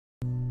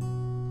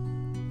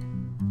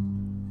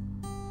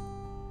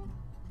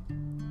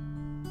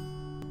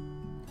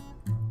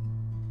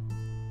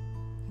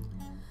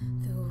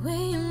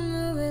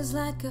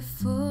feels like a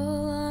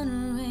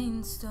full-on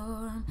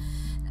rainstorm.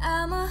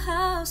 I'm a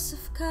house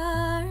of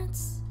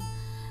cards.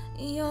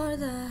 You're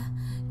the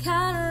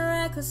kind of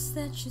reckless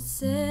that should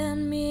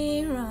send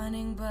me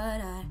running,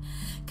 but I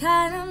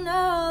kinda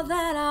know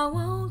that I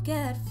won't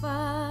get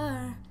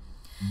far.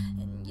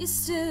 And you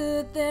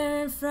stood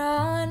there in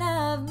front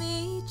of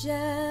me,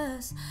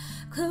 just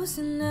close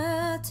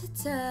enough to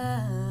touch,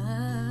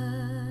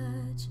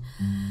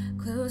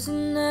 close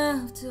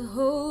enough to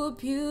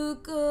hope you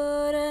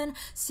couldn't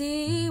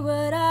see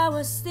what I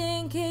was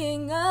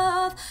thinking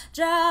of.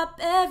 Drop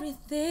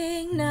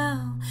everything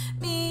now,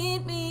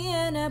 meet me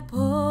in a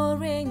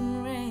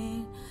pouring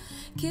rain.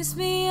 Kiss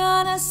me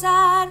on a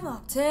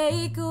sidewalk,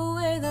 take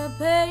away the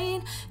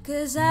pain.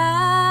 'Cause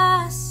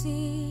I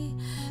see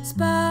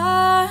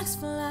sparks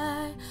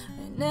fly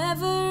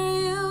whenever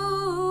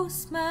you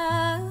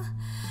smile.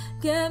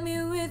 Get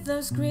me with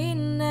those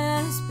green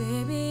eyes,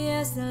 baby,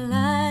 as the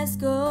lights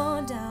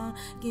go down.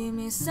 Give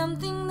me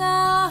something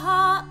that'll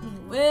haunt me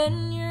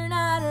when you're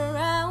not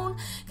around.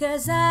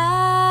 'Cause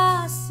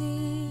I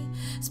see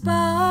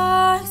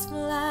sparks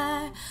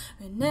fly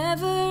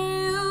whenever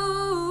you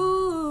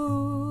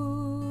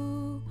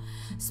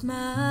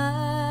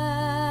smile,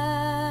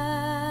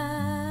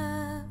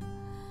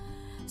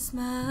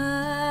 smile.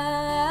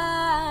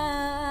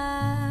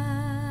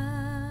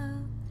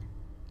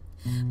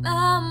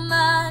 My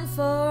mind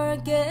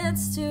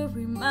forgets to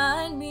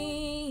remind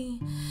me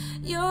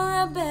you're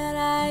a bad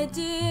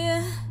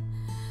idea.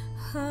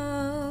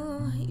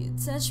 Oh, you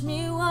touch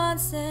me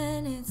once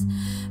and it's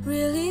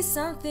really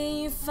something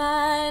you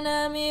find.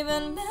 I'm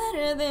even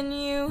better than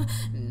you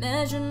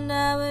imagined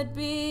I would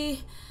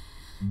be.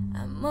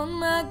 I'm on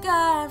my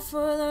guard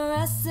for the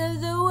rest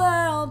of the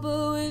world,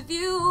 but with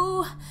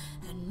you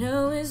I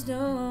know it's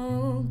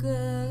no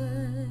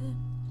good.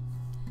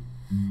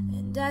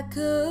 And I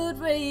could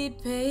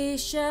wait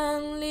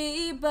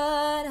patiently,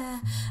 but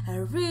I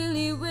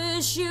really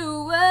wish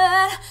you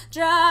would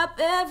drop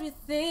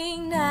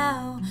everything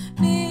now.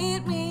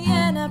 Meet me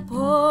in a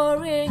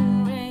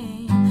pouring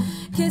rain.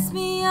 Kiss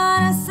me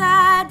on a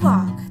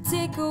sidewalk,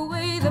 take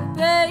away the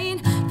pain.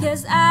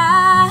 'Cause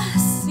I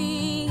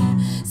see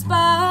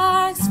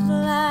sparks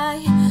fly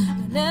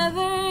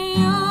whenever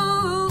you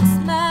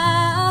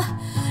smile.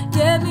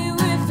 Get me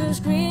with those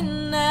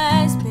green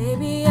eyes,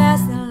 baby,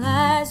 as the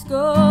lights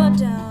go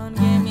down.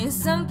 Give me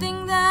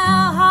something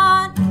that'll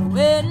haunt me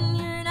when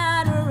you're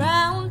not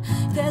around.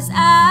 'Cause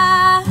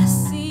I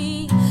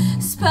see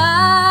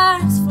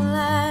sparks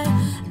fly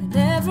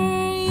whenever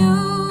you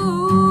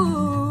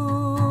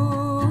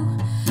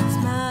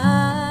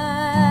smile.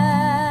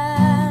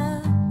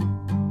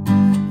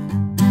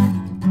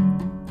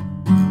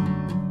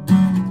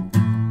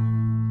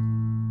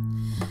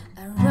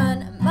 I run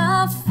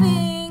my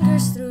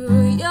fingers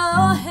through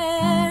your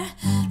hair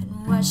and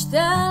watch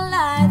the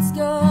lights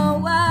go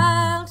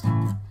wild.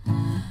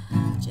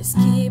 Just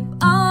keep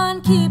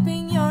on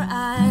keeping your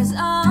eyes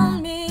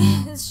on me.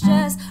 It's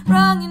just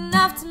wrong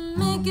enough to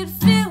make it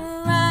feel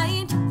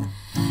right.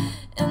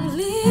 And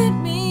lead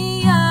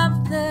me up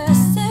the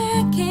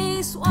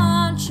staircase,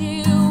 won't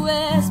you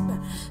whisper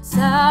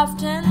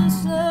soft and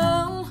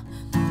slow.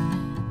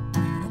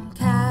 I'm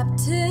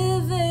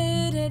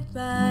captivated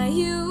by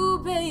you,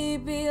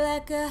 baby,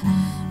 like a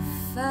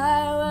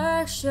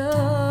fireworks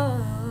show.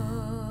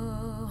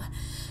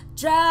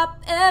 Drop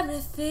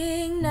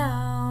everything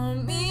now,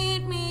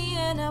 meet me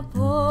in a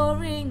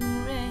pouring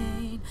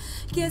rain.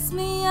 Kiss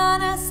me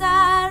on a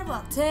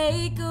sidewalk,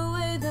 take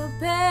away the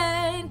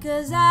pain.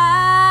 'Cause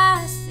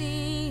I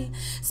see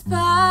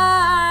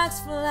sparks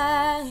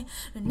fly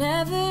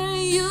whenever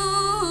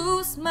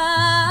you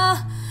smile.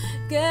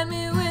 Get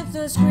me with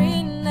those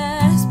green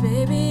eyes,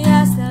 baby,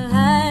 as the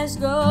lights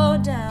go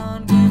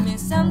down. Give me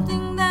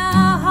something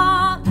that'll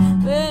haunt me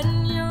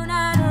when you're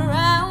not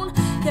around.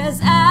 'Cause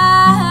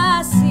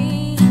I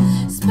see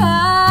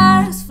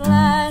sparks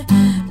fly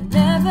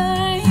whenever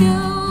you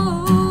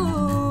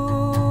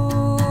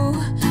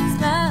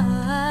smile.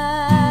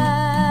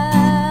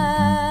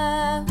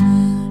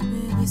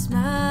 Baby,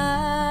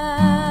 smile.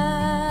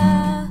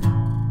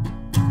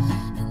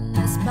 And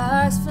the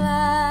sparks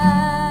fly.